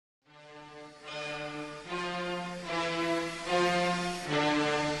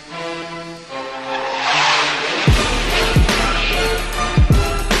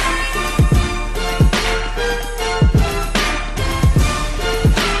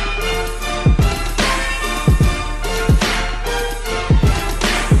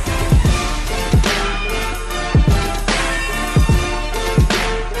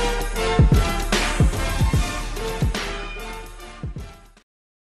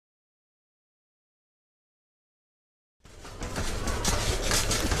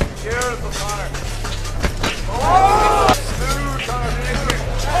Conor. Oh! Smooth, Conor.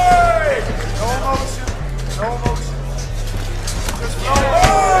 Hey! No emotion. No emotion. Just no.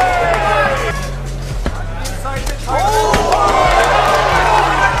 Inside the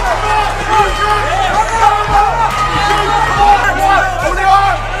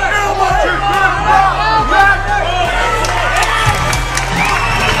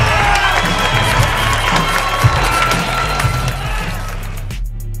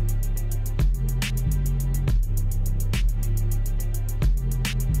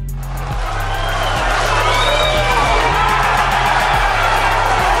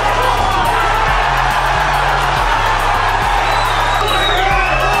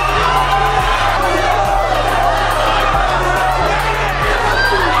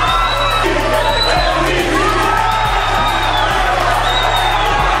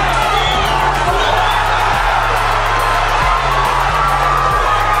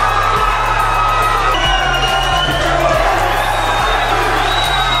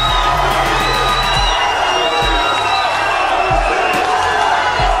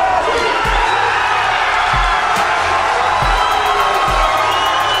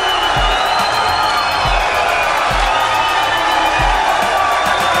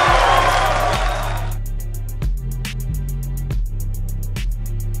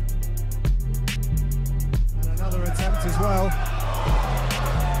as well,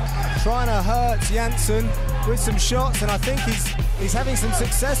 trying to hurt Janssen with some shots, and I think he's having some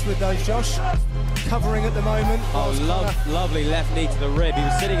success with those. Josh covering at the moment. Oh, lovely left knee to the rib. He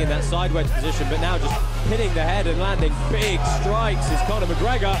was sitting in that side wedge position, but now just hitting the head and landing big strikes is Conor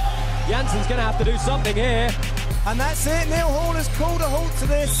McGregor. Janssen's going to have to do something here. And that's it. Neil Hall has called a halt to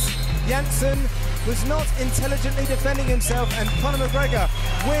this. Janssen was not intelligently defending himself, and Conor McGregor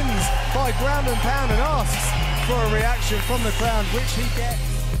wins by ground and pound and asks for a reaction from the crowd, which he gets.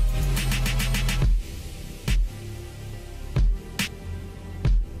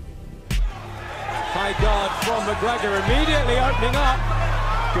 High guard from McGregor, immediately opening up.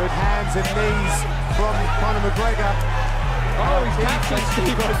 Good hands and knees from Conor McGregor. Oh, he's captured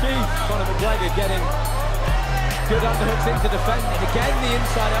Steve O'Keefe. Conor McGregor getting good underhooks into defense, and again the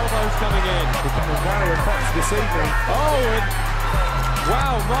inside elbows coming in. Becoming very effective this evening. Oh, and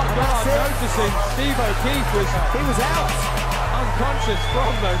wow, Mark Goddard noticing Steve O'Keefe was out, unconscious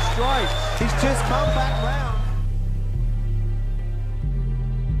from those strikes. He's just come back round.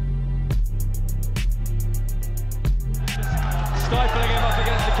 Stifling him up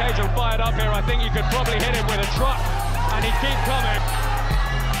against the cage and fired up here. I think you could probably hit him with a truck, and he'd keep coming.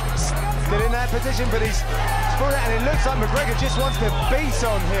 Still in that position, but he's spun it, and it looks like McGregor just wants to beat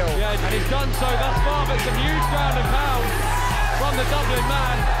on Hill. Yeah, and he's done so thus far, but some huge ground and pound from the Dublin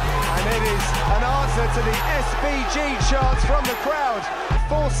man. And it is an answer to the SBG chants from the crowd,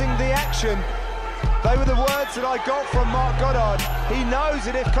 forcing the action. They were the words that I got from Mark Goddard. He knows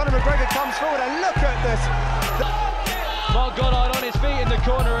that if Conor McGregor comes forward, and look at this. Mark Goddard on his feet in the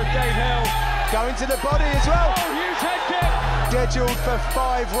corner of Dave Hill. Going to the body as well. Oh, huge head kick. Scheduled for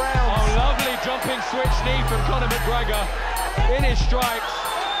 5 rounds. Oh, lovely jumping switch knee from Conor McGregor in his strikes.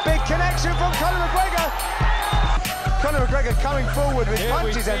 Big connection from Conor McGregor. Conor McGregor coming forward with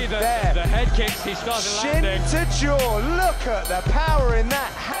punches, and there. The head kicks he started landing. Shin to jaw. Look at the power in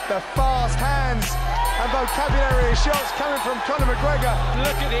that. The fast hands and vocabulary of shots coming from Conor McGregor.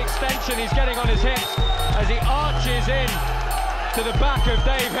 Look at the extension he's getting on his hips as he arches in to the back of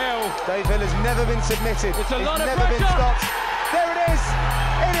Dave Hill. Dave Hill has never been submitted. It's a lot of never pressure. been stopped. There it is.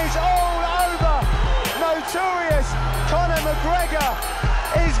 It is all over. Notorious Conor McGregor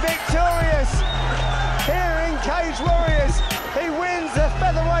is victorious here in Cage Warriors. He wins the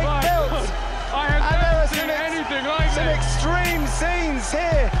featherweight belt. I have never seen anything like some this. Extreme scenes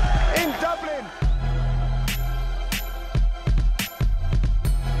here in Dublin.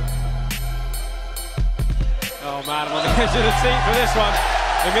 Oh man, I'm on the edge of the seat for this one.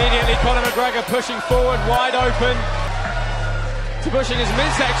 Immediately Conor McGregor pushing forward, wide open, to pushing his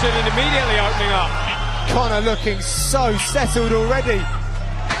midsection and immediately opening up. Conor looking so settled already.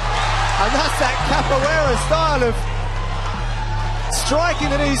 And that's that capoeira style of striking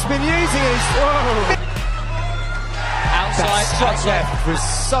that he's been using. Outside, that left was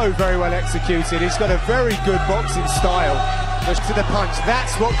so very well executed. He's got a very good boxing style. To the punch,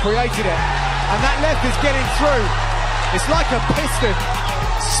 that's what created it. And that left is getting through. It's like a piston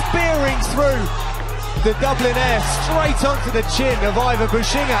spearing through the Dublin air straight onto the chin of Ivor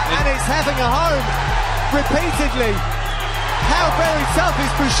Bushinga, and it's having a home repeatedly. How very tough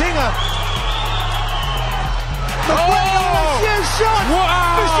is Bushinga? McGregor with a huge shot.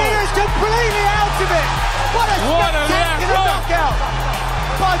 Wow. Bushinga's completely out of it. What a spectacular knockout.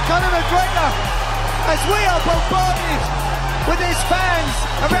 by Conor McGregor as we are bombarded with his fans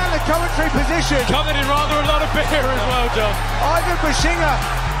around the commentary position. Covered in rather a lot of beer as well, John. Ivan Bashinga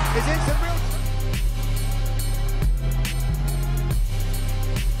is in some real...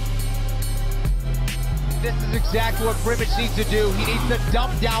 This is exactly what Brimage needs to do. He needs to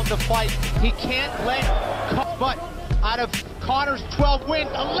dump down the fight. He can't let... But out of Conor's 12 wins,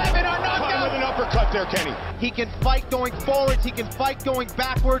 11 are knocked With an uppercut there, Kenny. He can fight going forwards. He can fight going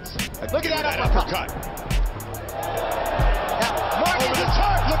backwards. Look at that uppercut. Now, Over the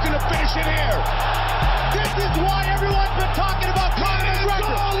top, looking to finish it here. this is why everyone's been talking about Conor It's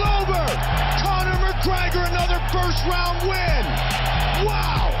McGregor. all over. Conor McGregor, another first-round win.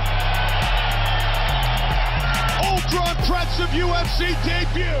 Wow. Ultra-impressive UFC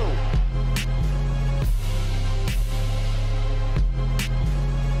debut.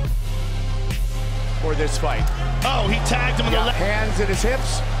 For this fight. Oh, he tagged him in the left. Hands in his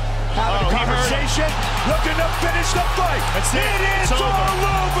hips. Having a conversation. Looking to finish the fight. That's it. It is It's over. all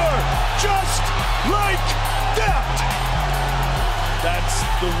over. Just like that. That's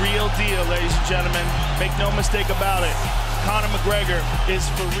the real deal, ladies and gentlemen. Make no mistake about it. Conor McGregor is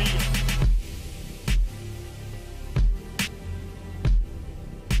for real.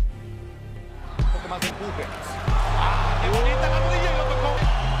 Un poco más de empuje. ¡Qué bonita la rodilla! Y lo tocó.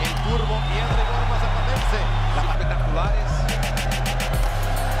 El turbo y el rigor mazapatense. Las espectaculares.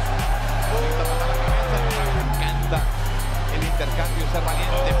 Bonita patada a la cabeza. Me encanta el intercambio, ser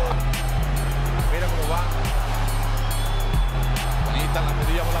valiente. Mira cómo va. Bonita la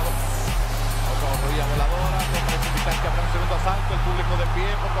rodilla voladora. Otra rodilla voladora. No parece indicar que habrá un segundo asalto. El público de pie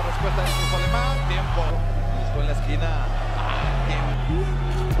por la respuesta del grupo alemán. Tiempo. Buscó en la esquina. Tiempo.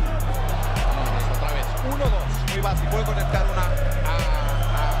 Otra vez, 1-2, muy básico, puede conectar una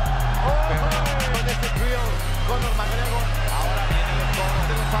pero con este trío, Conor McGregor, ahora vienen los coros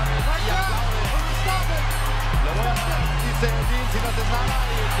de los fans y aplaude, lo voy a hacer, dice Dean, si no haces nada,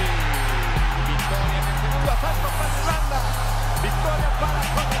 y victoria en el segundo asalto para Irlanda, victoria para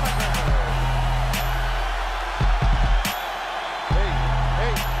Conor McGregor.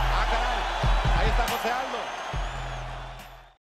 Hey, caray, ahí está José Aldo.